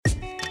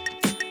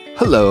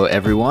Hello,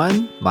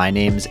 everyone. My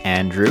name's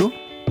Andrew.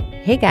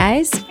 Hey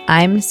guys,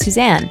 I'm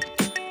Suzanne.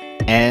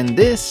 And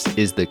this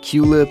is the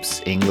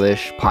Culips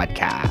English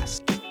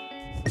Podcast.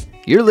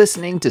 You're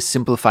listening to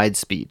Simplified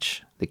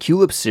Speech, the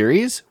Culips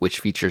series,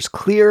 which features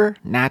clear,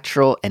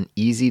 natural, and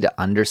easy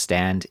to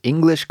understand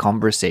English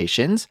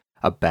conversations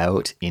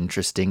about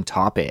interesting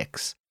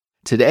topics.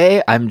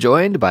 Today, I'm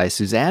joined by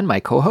Suzanne,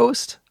 my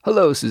co-host.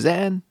 Hello,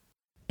 Suzanne.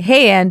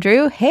 Hey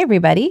Andrew. Hey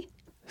everybody.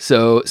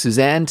 So,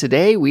 Suzanne,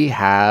 today we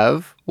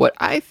have what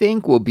I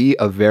think will be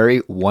a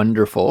very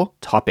wonderful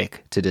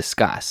topic to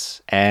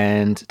discuss.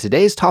 And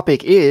today's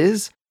topic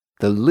is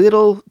the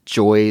little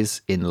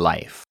joys in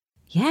life.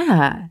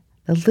 Yeah,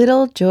 the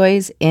little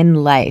joys in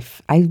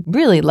life. I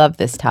really love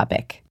this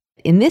topic.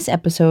 In this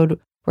episode,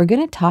 we're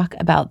going to talk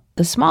about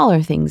the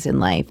smaller things in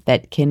life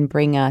that can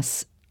bring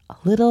us a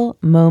little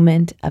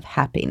moment of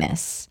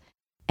happiness.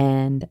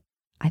 And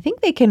I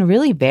think they can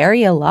really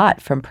vary a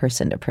lot from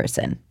person to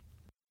person.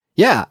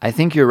 Yeah, I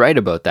think you're right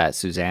about that,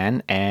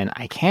 Suzanne, and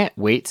I can't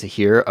wait to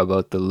hear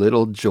about the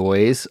little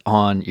joys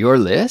on your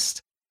list.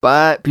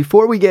 But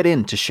before we get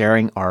into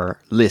sharing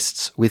our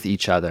lists with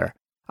each other,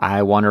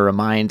 I want to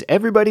remind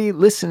everybody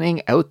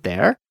listening out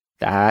there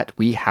that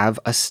we have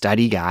a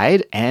study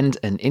guide and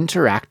an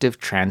interactive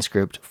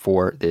transcript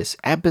for this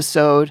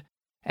episode.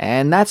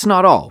 And that's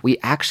not all. We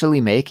actually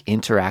make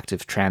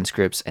interactive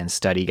transcripts and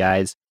study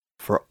guides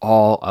for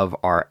all of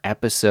our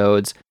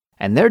episodes.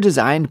 And they're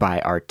designed by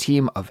our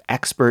team of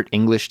expert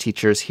English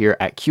teachers here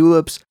at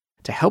Culips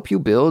to help you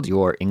build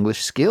your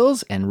English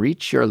skills and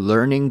reach your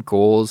learning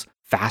goals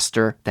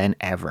faster than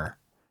ever.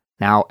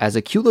 Now, as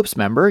a Culips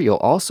member, you'll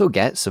also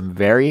get some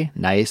very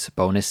nice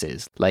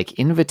bonuses, like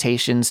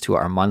invitations to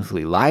our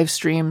monthly live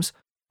streams,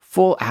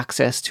 full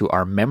access to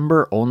our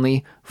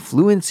member-only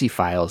Fluency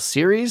Files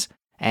series,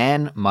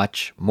 and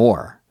much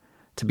more.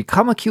 To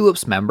become a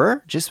Culips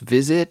member, just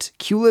visit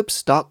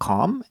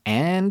culips.com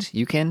and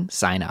you can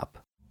sign up.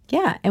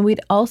 Yeah, and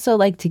we'd also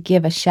like to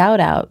give a shout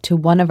out to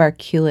one of our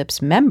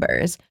Culips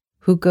members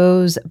who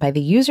goes by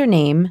the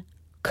username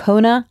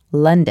Kona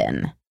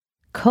London.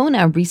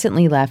 Kona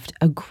recently left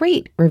a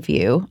great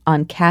review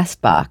on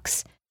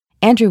Castbox.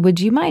 Andrew, would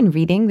you mind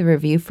reading the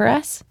review for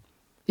us?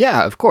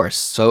 Yeah, of course.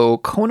 So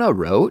Kona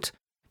wrote,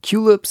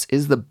 Culips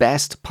is the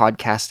best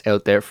podcast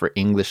out there for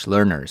English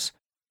learners.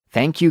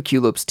 Thank you,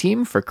 Culips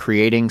team, for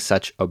creating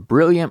such a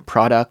brilliant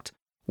product.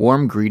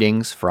 Warm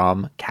greetings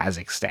from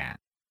Kazakhstan.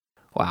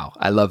 Wow,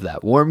 I love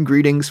that. Warm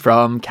greetings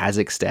from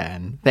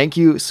Kazakhstan. Thank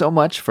you so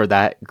much for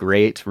that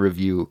great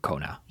review,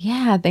 Kona.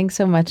 Yeah, thanks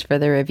so much for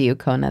the review,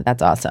 Kona.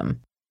 That's awesome.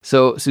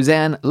 So,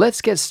 Suzanne,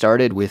 let's get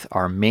started with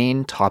our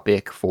main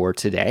topic for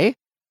today,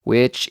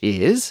 which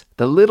is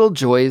the little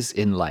joys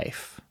in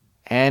life.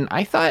 And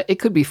I thought it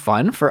could be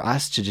fun for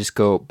us to just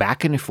go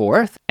back and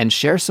forth and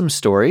share some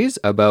stories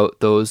about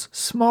those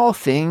small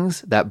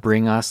things that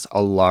bring us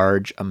a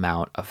large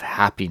amount of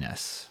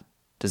happiness.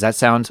 Does that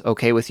sound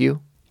okay with you?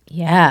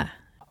 Yeah.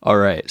 All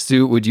right.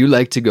 Sue, would you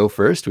like to go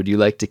first? Would you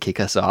like to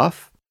kick us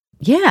off?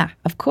 Yeah,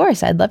 of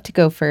course. I'd love to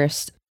go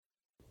first.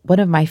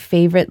 One of my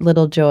favorite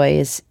little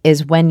joys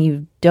is when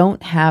you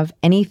don't have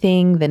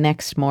anything the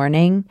next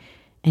morning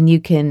and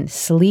you can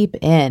sleep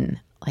in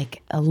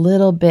like a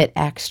little bit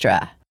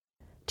extra,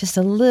 just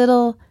a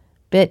little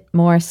bit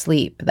more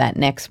sleep that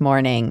next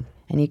morning,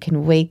 and you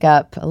can wake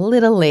up a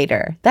little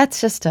later.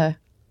 That's just a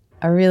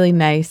really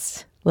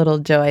nice little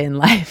joy in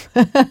life.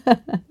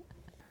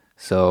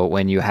 So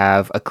when you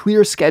have a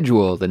clear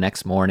schedule the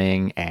next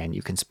morning and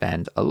you can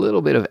spend a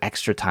little bit of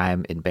extra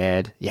time in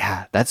bed,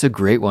 yeah, that's a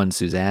great one,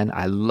 Suzanne.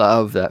 I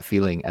love that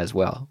feeling as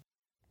well.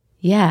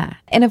 Yeah.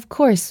 And of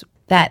course,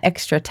 that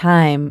extra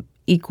time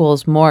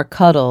equals more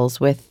cuddles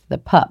with the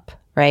pup,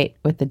 right?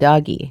 With the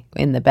doggy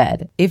in the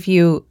bed, if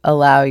you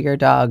allow your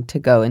dog to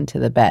go into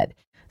the bed.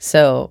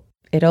 So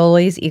it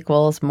always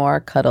equals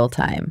more cuddle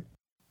time.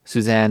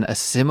 Suzanne, a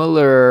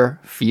similar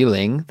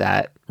feeling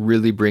that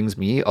really brings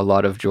me a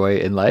lot of joy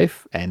in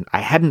life, and I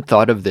hadn't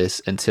thought of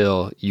this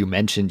until you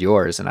mentioned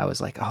yours, and I was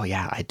like, oh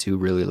yeah, I do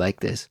really like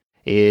this,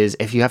 is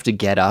if you have to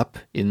get up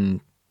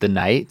in the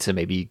night to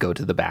maybe go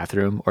to the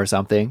bathroom or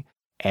something,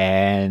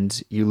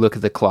 and you look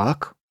at the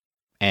clock,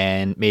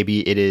 and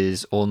maybe it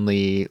is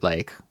only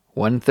like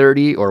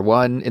 1:30 or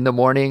 1 in the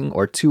morning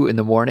or 2 in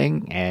the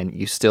morning, and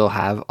you still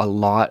have a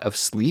lot of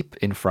sleep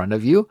in front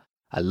of you.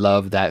 I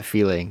love that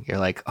feeling. You're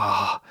like,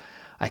 oh,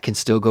 I can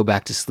still go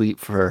back to sleep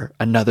for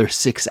another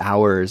 6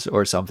 hours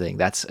or something.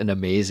 That's an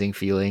amazing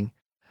feeling.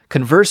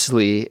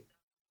 Conversely,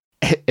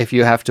 if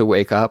you have to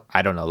wake up,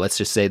 I don't know, let's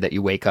just say that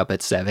you wake up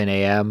at 7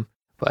 a.m.,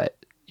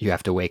 but you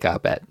have to wake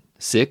up at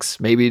 6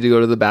 maybe to go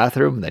to the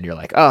bathroom. Then you're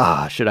like,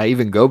 should I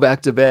even go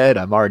back to bed?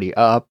 I'm already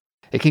up.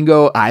 It can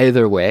go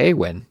either way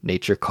when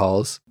nature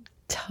calls.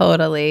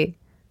 Totally.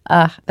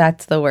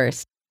 That's the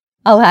worst.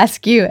 I'll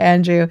ask you,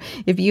 Andrew,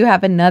 if you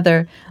have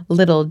another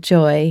little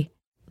joy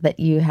that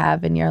you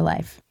have in your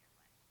life.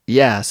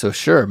 Yeah, so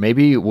sure.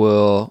 Maybe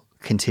we'll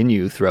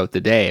continue throughout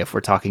the day. If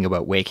we're talking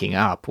about waking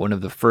up, one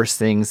of the first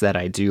things that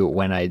I do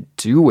when I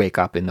do wake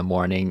up in the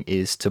morning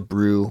is to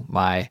brew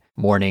my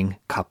morning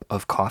cup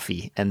of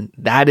coffee. And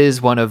that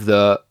is one of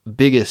the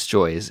biggest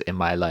joys in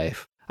my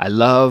life. I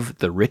love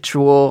the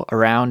ritual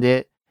around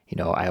it.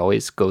 I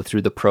always go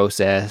through the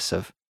process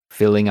of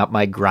filling up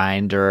my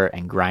grinder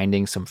and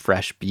grinding some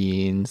fresh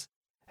beans.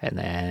 And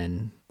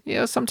then,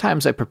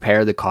 sometimes I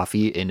prepare the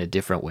coffee in a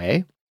different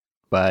way.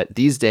 But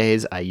these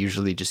days, I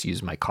usually just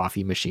use my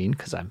coffee machine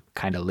because I'm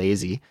kind of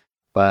lazy.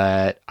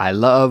 But I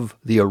love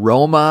the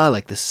aroma,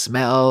 like the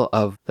smell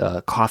of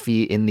the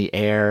coffee in the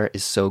air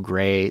is so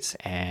great.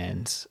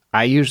 And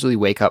I usually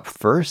wake up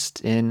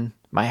first in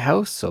my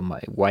house. So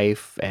my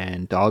wife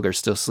and dog are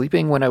still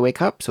sleeping when I wake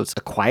up. So it's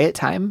a quiet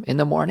time in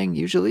the morning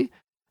usually.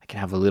 I can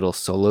have a little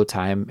solo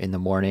time in the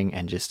morning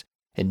and just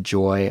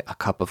enjoy a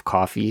cup of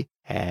coffee.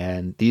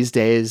 And these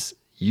days,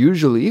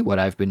 usually what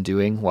I've been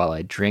doing while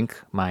I drink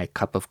my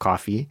cup of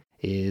coffee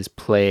is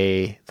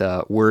play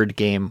the word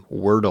game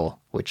Wordle,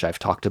 which I've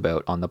talked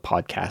about on the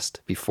podcast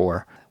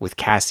before with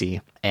Cassie.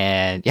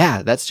 And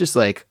yeah, that's just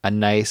like a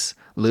nice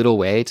little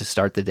way to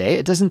start the day.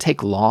 It doesn't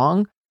take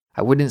long.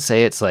 I wouldn't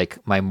say it's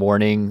like my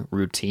morning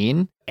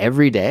routine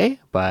every day,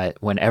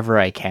 but whenever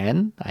I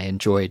can, I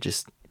enjoy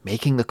just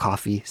making the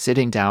coffee,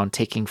 sitting down,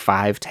 taking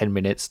 5-10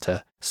 minutes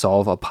to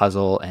solve a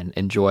puzzle and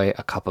enjoy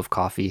a cup of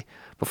coffee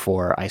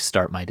before I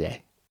start my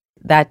day.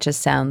 That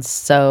just sounds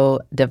so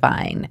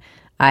divine.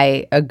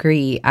 I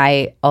agree.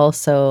 I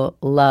also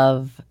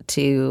love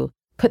to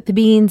put the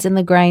beans in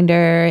the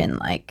grinder and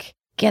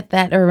get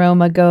that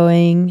aroma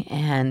going.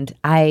 And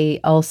I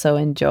also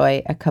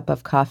enjoy a cup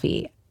of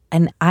coffee.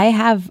 And I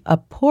have a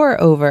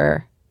pour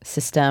over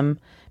system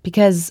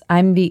because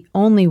I'm the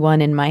only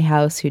one in my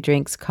house who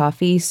drinks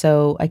coffee.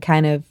 So I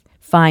kind of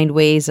find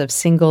ways of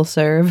single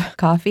serve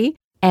coffee.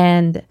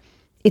 And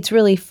it's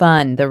really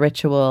fun, the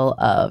ritual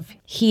of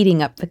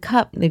heating up the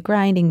cup, the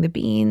grinding the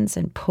beans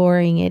and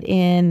pouring it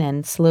in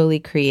and slowly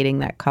creating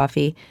that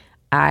coffee.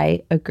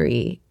 I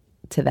agree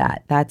to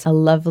that. That's a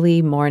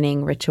lovely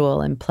morning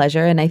ritual and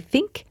pleasure. And I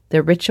think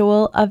the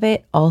ritual of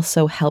it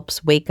also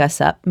helps wake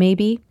us up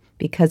maybe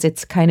because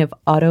it's kind of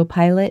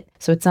autopilot.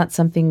 So it's not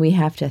something we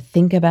have to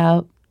think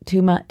about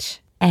too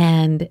much.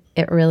 And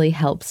it really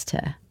helps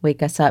to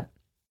wake us up.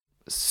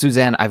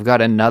 Suzanne, I've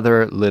got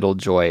another little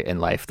joy in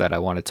life that I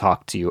want to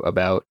talk to you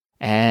about.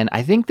 And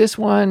I think this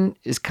one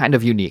is kind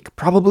of unique.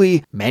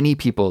 Probably many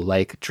people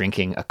like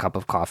drinking a cup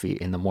of coffee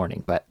in the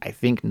morning, but I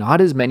think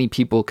not as many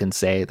people can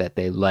say that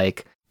they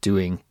like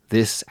doing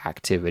this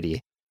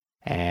activity.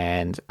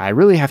 And I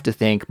really have to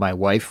thank my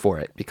wife for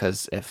it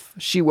because if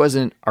she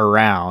wasn't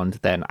around,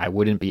 then I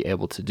wouldn't be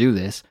able to do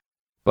this.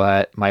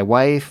 But my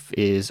wife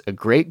is a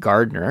great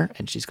gardener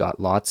and she's got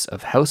lots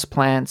of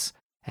houseplants.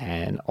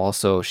 And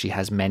also she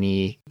has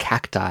many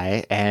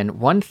cacti. And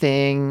one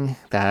thing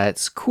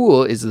that's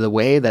cool is the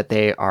way that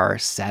they are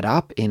set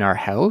up in our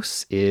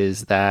house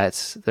is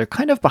that they're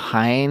kind of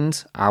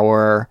behind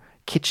our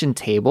kitchen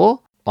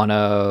table on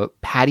a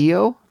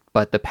patio,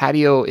 but the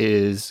patio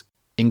is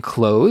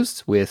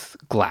enclosed with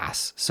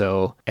glass.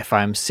 So if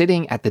I'm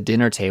sitting at the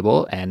dinner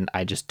table and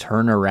I just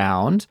turn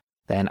around,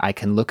 then I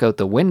can look out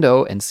the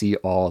window and see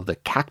all the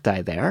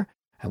cacti there.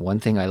 And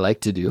one thing I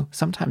like to do,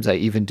 sometimes I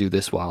even do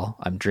this while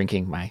I'm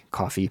drinking my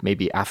coffee,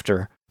 maybe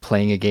after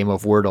playing a game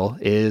of Wordle,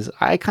 is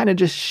I kind of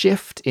just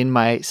shift in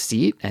my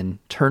seat and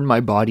turn my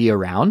body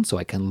around so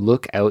I can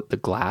look out the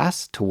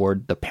glass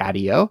toward the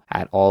patio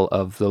at all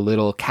of the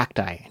little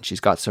cacti. And she's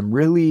got some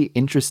really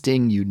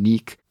interesting,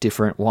 unique,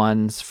 different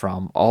ones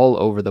from all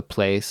over the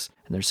place.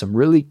 And there's some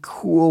really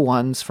cool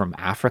ones from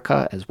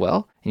Africa as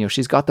well.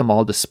 She's got them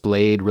all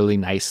displayed really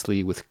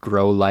nicely with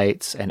grow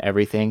lights and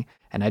everything.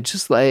 And I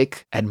just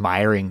like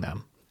admiring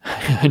them.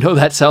 I know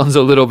that sounds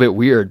a little bit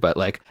weird, but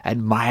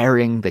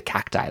admiring the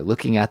cacti,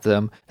 looking at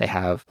them. They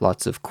have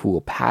lots of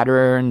cool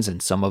patterns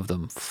and some of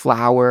them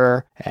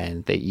flower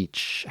and they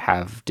each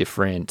have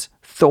different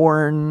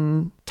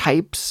thorn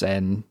types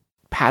and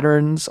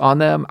patterns on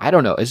them. I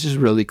don't know. It's just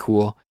really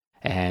cool.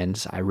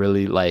 And I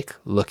really like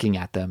looking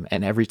at them.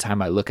 And every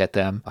time I look at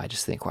them, I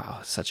just think, wow,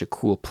 such a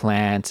cool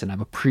plant. And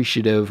I'm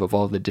appreciative of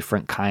all the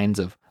different kinds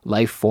of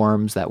life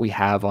forms that we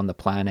have on the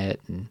planet.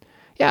 And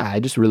yeah,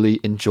 I just really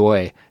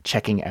enjoy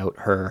checking out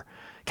her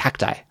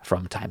cacti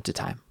from time to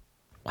time.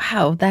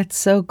 Wow, that's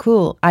so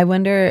cool. I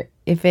wonder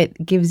if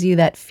it gives you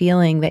that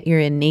feeling that you're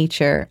in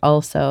nature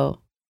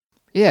also.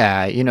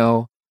 Yeah,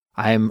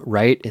 I'm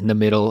right in the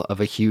middle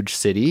of a huge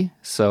city.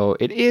 So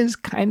it is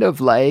kind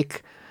of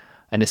like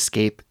an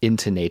escape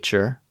into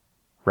nature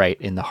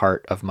right in the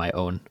heart of my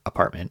own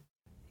apartment.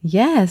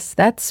 Yes,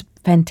 that's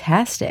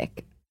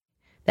fantastic.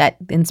 That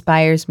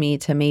inspires me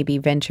to maybe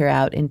venture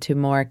out into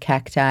more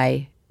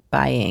cacti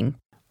buying.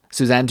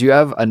 Suzanne, do you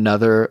have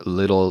another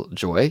little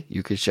joy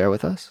you could share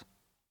with us?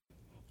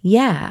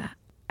 Yeah,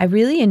 I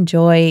really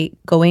enjoy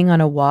going on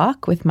a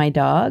walk with my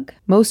dog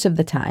most of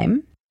the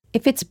time.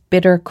 If it's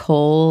bitter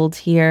cold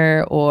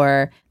here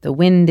or the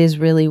wind is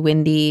really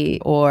windy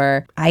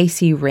or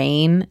icy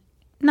rain,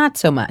 not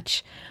so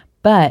much.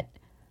 But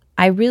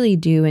I really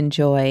do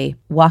enjoy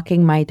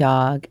walking my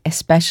dog,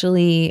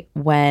 especially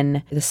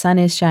when the sun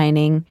is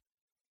shining.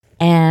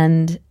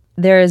 And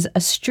there's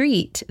a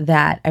street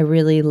that I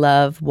really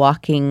love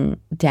walking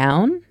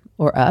down,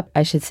 or up,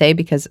 I should say,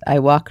 because I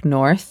walk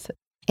north.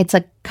 It's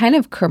a kind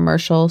of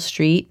commercial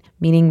street,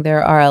 meaning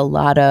there are a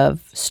lot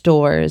of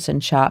stores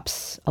and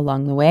shops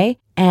along the way.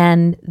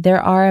 And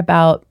there are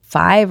about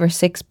 5 or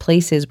 6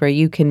 places where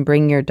you can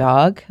bring your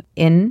dog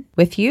in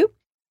with you.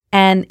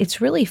 And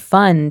it's really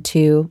fun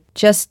to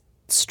just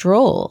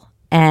stroll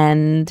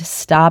and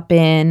stop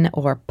in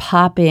or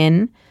pop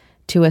in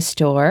to a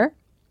store,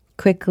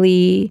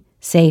 quickly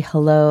say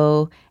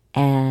hello,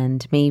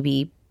 and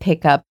maybe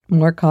pick up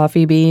more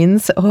coffee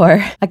beans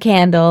or a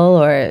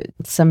candle or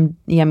some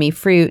yummy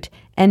fruit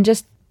and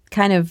just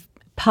kind of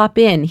pop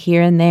in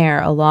here and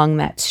there along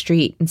that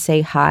street and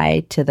say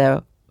hi to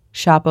the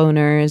shop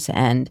owners.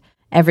 And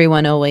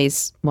everyone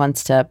always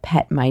wants to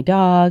pet my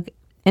dog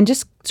and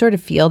just sort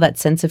of feel that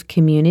sense of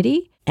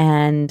community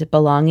and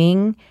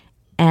belonging.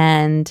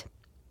 And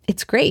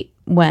it's great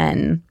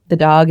when the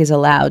dog is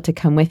allowed to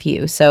come with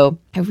you. So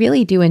I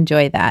really do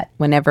enjoy that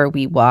whenever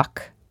we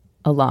walk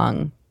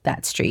along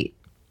that street.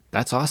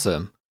 That's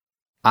awesome.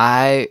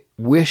 I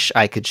wish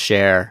I could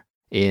share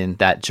in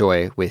that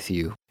joy with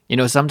you. You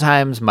know,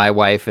 sometimes my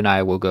wife and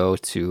I will go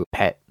to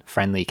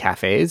pet-friendly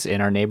cafes in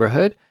our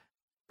neighborhood.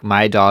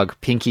 My dog,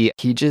 Pinky,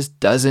 he just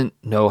doesn't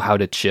know how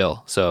to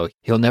chill. So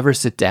he'll never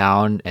sit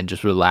down and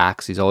just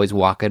relax. He's always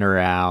walking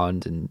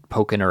around and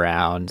poking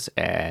around,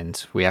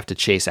 and we have to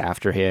chase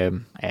after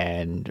him,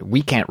 and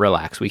we can't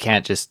relax. We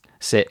can't just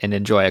sit and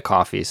enjoy a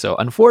coffee. So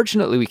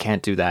unfortunately, we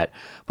can't do that.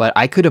 But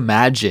I could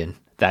imagine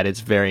that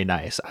it's very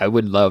nice. I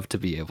would love to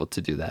be able to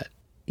do that.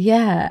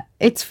 Yeah,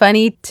 it's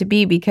funny to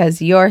be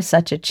because you're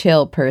such a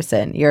chill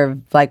person. You're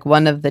like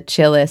one of the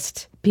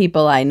chillest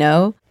people I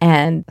know.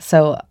 And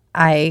so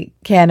I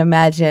can't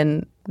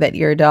imagine that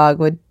your dog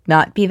would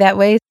not be that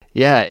way.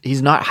 Yeah,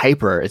 he's not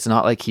hyper. It's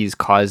not like he's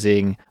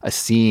causing a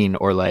scene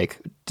or like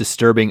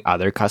disturbing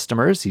other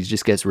customers. He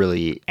just gets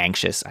really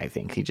anxious, I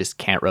think. He just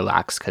can't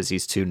relax because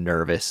he's too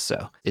nervous.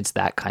 So it's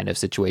that kind of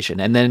situation.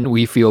 And then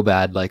we feel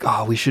bad, like,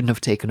 oh, we shouldn't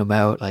have taken him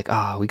out. Like,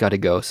 oh, we got to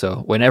go. So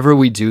whenever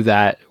we do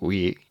that,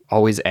 we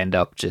always end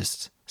up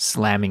just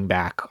slamming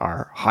back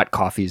our hot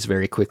coffees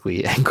very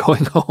quickly and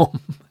going home.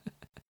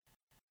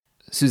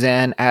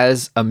 Suzanne,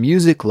 as a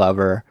music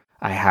lover,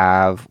 I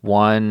have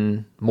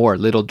one more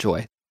little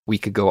joy. We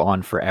could go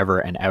on forever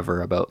and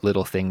ever about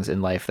little things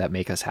in life that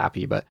make us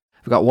happy, but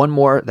I've got one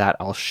more that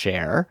I'll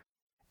share.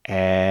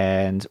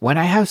 And when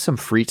I have some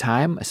free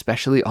time,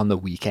 especially on the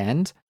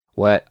weekend,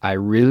 what I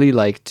really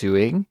like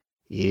doing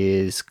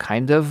is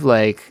kind of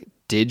like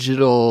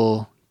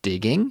digital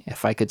digging,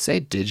 if I could say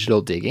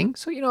digital digging.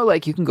 So, you know,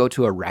 like you can go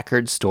to a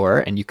record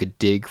store and you could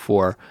dig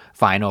for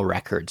vinyl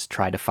records,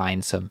 try to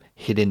find some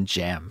hidden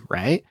gem,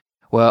 right?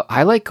 Well,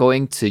 I like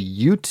going to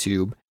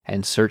YouTube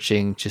and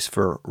searching just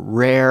for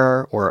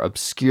rare or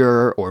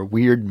obscure or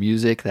weird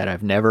music that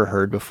I've never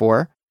heard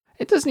before.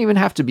 It doesn't even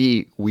have to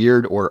be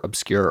weird or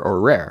obscure or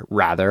rare.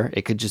 Rather,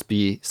 it could just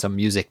be some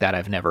music that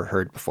I've never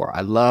heard before.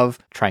 I love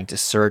trying to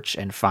search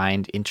and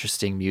find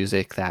interesting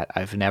music that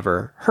I've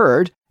never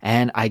heard.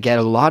 And I get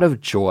a lot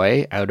of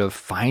joy out of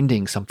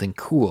finding something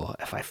cool.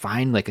 If I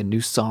find like a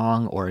new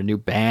song or a new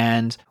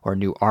band or a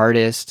new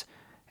artist,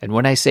 and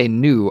when I say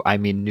new, I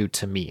mean new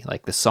to me.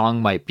 Like the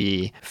song might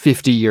be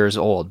 50 years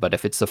old, but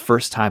if it's the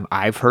first time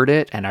I've heard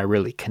it and I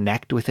really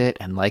connect with it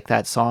and like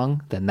that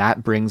song, then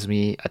that brings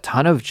me a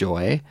ton of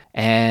joy.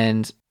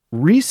 And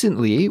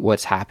recently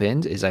what's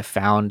happened is I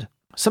found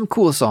some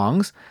cool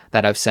songs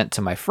that I've sent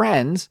to my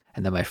friends,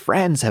 and then my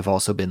friends have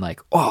also been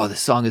like, oh, this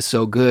song is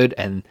so good,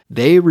 and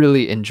they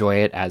really enjoy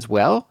it as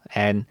well.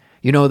 And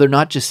you know, they're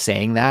not just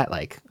saying that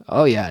like,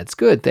 oh yeah, it's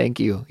good, thank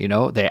you. You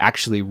know, they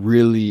actually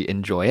really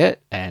enjoy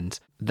it. And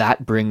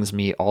that brings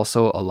me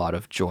also a lot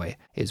of joy,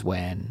 is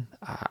when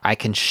I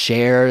can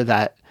share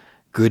that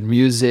good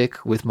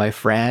music with my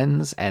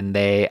friends and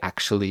they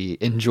actually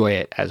enjoy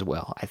it as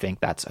well. I think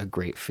that's a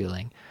great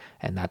feeling.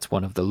 And that's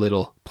one of the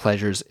little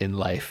pleasures in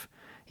life,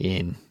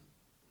 in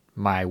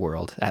my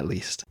world, at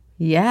least.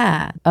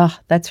 Yeah. Oh,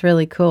 that's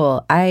really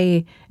cool.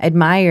 I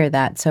admire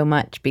that so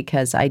much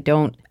because I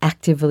don't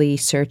actively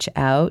search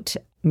out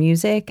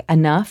music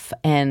enough,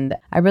 and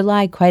I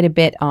rely quite a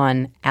bit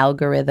on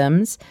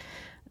algorithms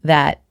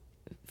that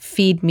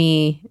feed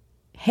me,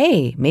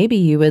 hey, maybe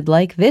you would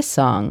like this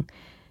song.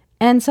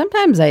 And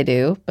sometimes I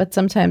do, but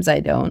sometimes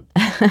I don't.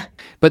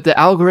 But the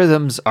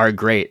algorithms are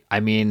great. I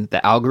mean,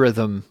 the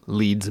algorithm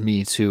leads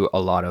me to a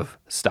lot of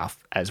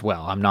stuff as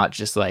well. I'm not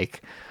just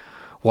like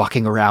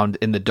walking around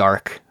in the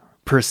dark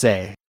per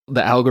se.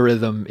 The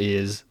algorithm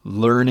is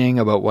learning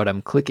about what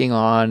I'm clicking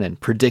on and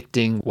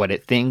predicting what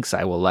it thinks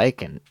I will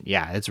like. And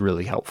yeah, it's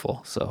really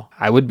helpful. So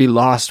I would be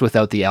lost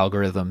without the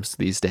algorithms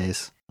these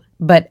days.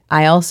 But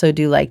I also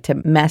do like to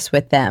mess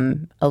with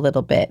them a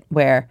little bit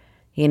where,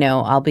 you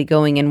know, I'll be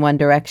going in one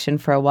direction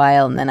for a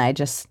while and then I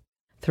just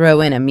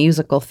throw in a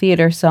musical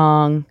theater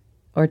song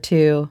or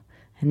two.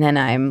 And then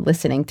I'm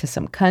listening to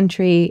some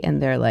country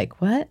and they're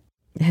like, what?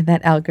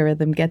 That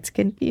algorithm gets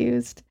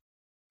confused.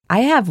 I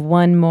have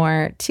one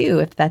more too,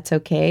 if that's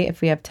okay,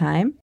 if we have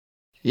time.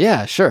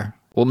 Yeah, sure.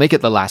 We'll make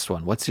it the last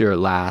one. What's your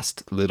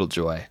last little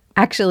joy?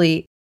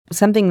 Actually,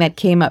 something that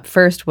came up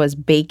first was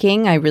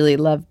baking. I really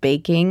love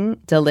baking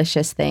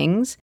delicious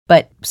things,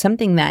 but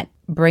something that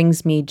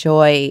brings me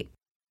joy,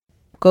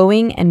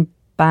 going and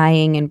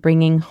buying and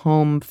bringing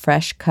home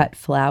fresh cut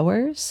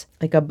flowers,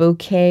 like a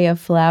bouquet of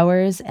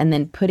flowers, and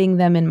then putting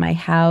them in my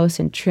house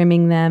and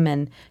trimming them.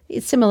 And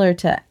it's similar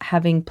to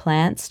having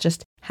plants,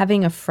 just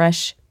having a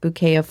fresh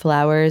bouquet of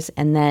flowers.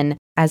 And then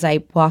as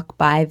I walk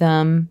by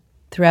them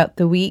throughout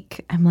the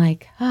week, I'm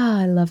like,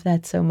 I love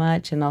that so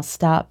much. And I'll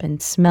stop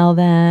and smell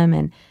them.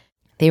 And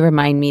they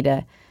remind me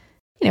to,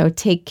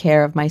 take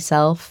care of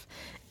myself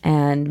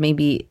and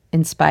maybe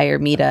inspire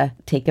me to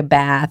take a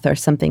bath or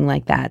something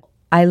like that.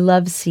 I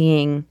love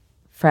seeing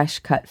fresh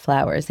cut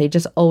flowers. They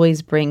just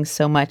always bring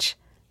so much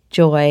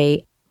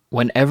joy.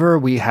 Whenever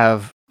we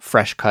have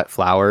fresh cut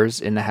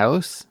flowers in the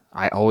house,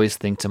 I always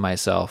think to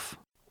myself,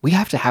 we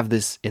have to have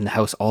this in the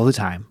house all the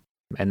time.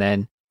 And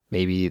then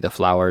maybe the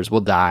flowers will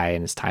die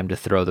and it's time to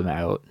throw them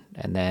out.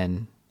 And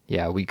then,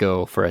 we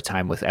go for a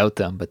time without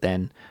them. But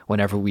then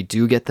whenever we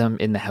do get them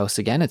in the house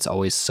again, it's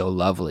always so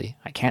lovely.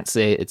 I can't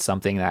say it's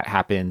something that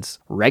happens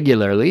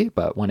regularly,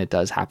 but when it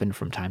does happen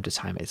from time to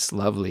time, it's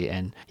lovely.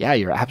 And yeah,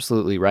 you're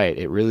absolutely right.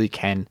 It really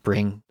can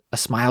bring a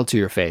smile to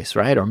your face,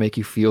 right? Or make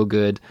you feel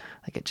good.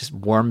 Like it just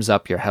warms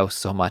up your house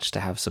so much to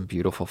have some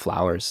beautiful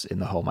flowers in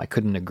the home. I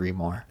couldn't agree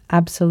more.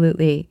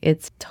 Absolutely.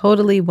 It's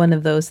totally one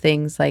of those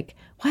things like,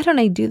 why don't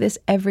I do this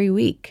every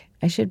week?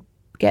 I should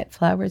get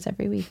flowers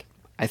every week.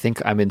 I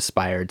think I'm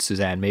inspired,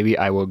 Suzanne. Maybe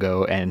I will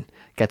go and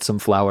get some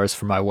flowers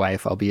for my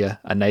wife. I'll be a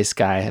nice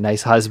guy, a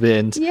nice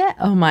husband. Yeah.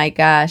 Oh my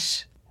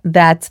gosh.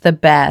 That's the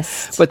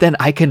best. But then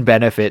I can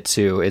benefit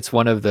too. It's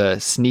one of the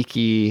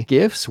sneaky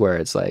gifts where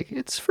it's like,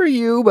 it's for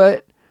you,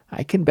 but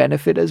I can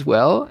benefit as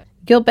well.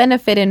 You'll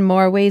benefit in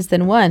more ways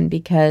than one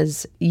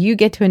because you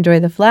get to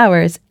enjoy the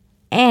flowers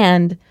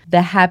and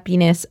the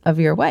happiness of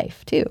your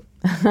wife too.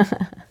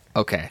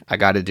 Okay, I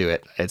got to do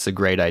it. It's a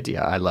great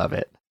idea. I love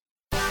it.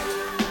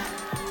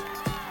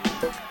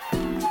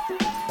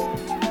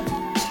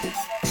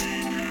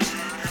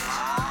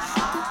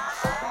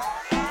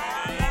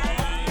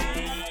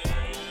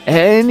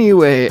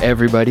 Anyway,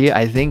 everybody,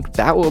 I think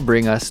that will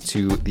bring us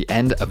to the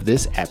end of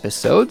this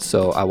episode.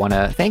 So I want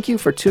to thank you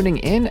for tuning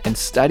in and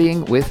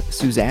studying with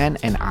Suzanne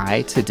and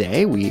I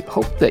today. We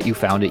hope that you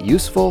found it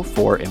useful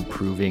for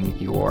improving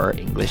your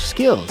English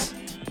skills.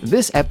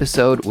 This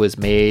episode was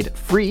made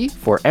free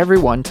for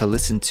everyone to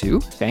listen to,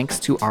 thanks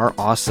to our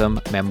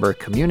awesome member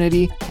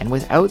community, and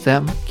without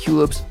them,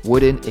 Culips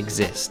wouldn't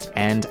exist.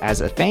 And as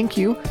a thank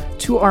you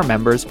to our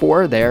members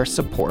for their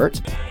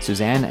support,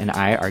 Suzanne and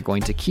I are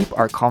going to keep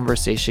our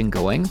conversation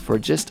going for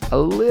just a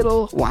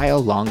little while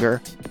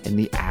longer in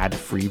the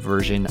ad-free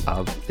version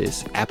of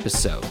this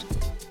episode.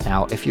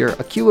 Now, if you're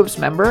a Culips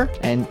member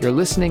and you're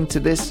listening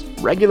to this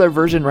regular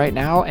version right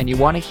now and you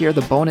want to hear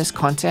the bonus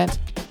content,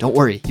 don't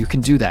worry, you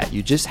can do that.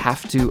 You just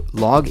have to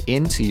log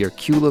into your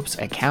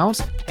Culips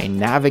account and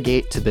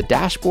navigate to the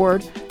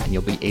dashboard, and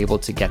you'll be able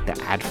to get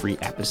the ad-free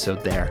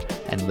episode there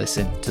and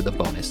listen to the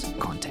bonus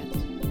content.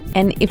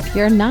 And if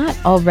you're not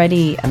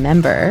already a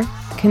member,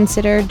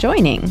 consider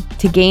joining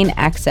to gain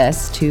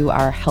access to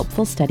our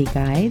helpful study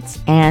guides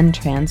and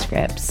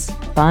transcripts,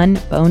 fun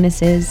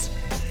bonuses,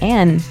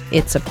 and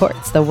it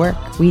supports the work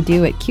we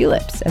do at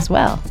Culips as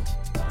well.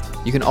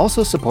 You can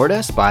also support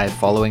us by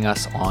following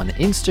us on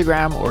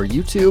Instagram or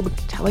YouTube,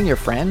 telling your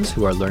friends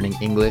who are learning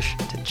English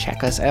to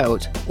check us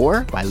out,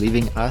 or by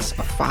leaving us a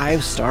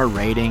 5-star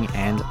rating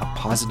and a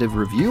positive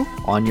review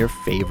on your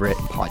favorite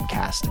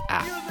podcast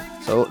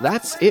app. So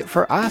that's it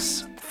for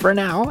us for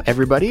now,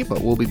 everybody,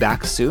 but we'll be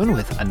back soon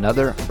with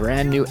another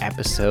brand new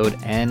episode,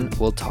 and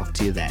we'll talk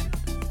to you then.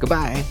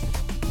 Goodbye.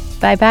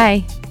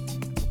 Bye-bye.